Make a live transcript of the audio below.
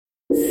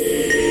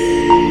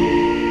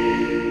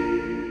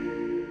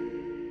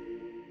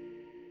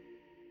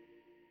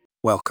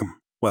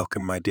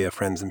Welcome, my dear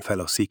friends and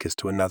fellow seekers,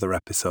 to another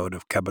episode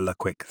of Kabbalah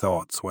Quick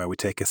Thoughts, where we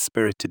take a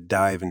spirited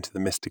dive into the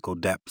mystical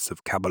depths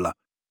of Kabbalah.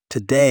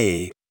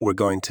 Today, we're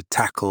going to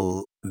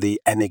tackle the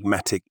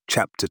enigmatic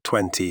Chapter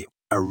 20,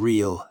 a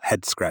real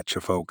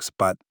head-scratcher, folks,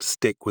 but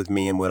stick with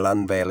me and we'll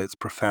unveil its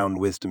profound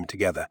wisdom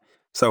together.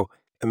 So,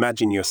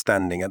 imagine you're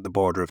standing at the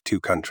border of two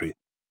countries,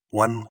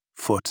 one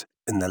foot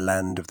in the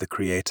land of the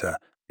Creator,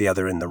 the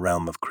other in the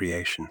realm of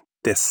creation.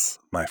 This,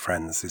 my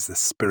friends, is the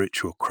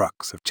spiritual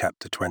crux of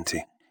Chapter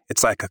 20.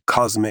 It's like a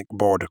cosmic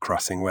border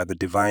crossing where the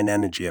divine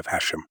energy of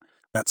Hashem,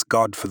 that's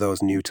God for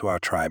those new to our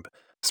tribe,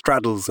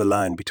 straddles the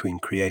line between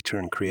creator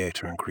and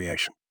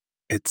creation.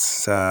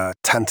 It's a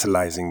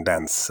tantalizing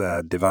dance,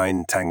 a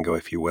divine tango,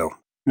 if you will.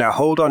 Now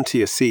hold on to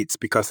your seats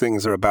because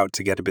things are about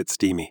to get a bit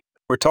steamy.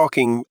 We're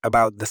talking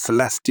about the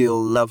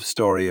celestial love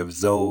story of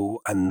Zoe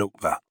and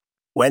Nukva.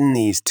 When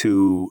these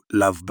two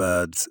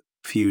lovebirds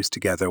fuse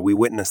together, we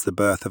witness the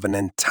birth of an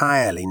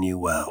entirely new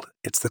world.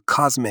 It's the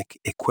cosmic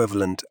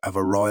equivalent of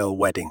a royal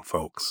wedding,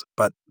 folks.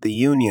 But the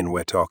union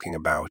we're talking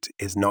about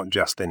is not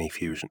just any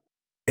fusion.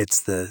 It's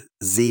the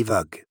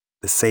zivug,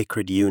 the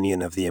sacred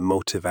union of the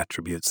emotive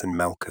attributes in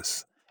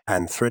Malchus.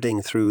 And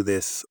threading through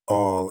this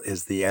all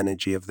is the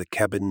energy of the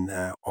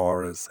Kebin,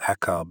 or as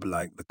Hakab,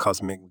 like the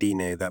cosmic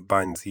DNA that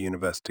binds the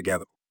universe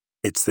together.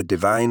 It's the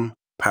divine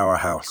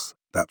powerhouse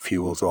that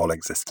fuels all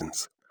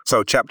existence.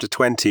 So chapter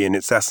 20, in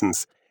its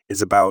essence,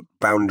 is about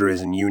boundaries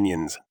and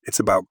unions.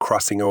 It's about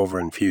crossing over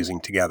and fusing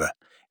together.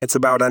 It's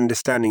about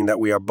understanding that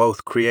we are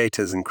both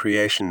creators and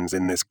creations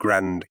in this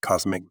grand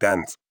cosmic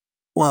dance.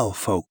 Well,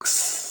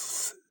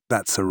 folks,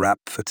 that's a wrap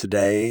for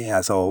today.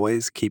 As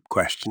always, keep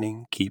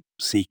questioning, keep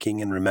seeking,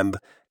 and remember,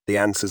 the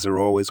answers are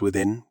always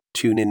within.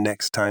 Tune in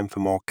next time for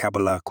more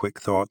Kabbalah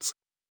Quick Thoughts.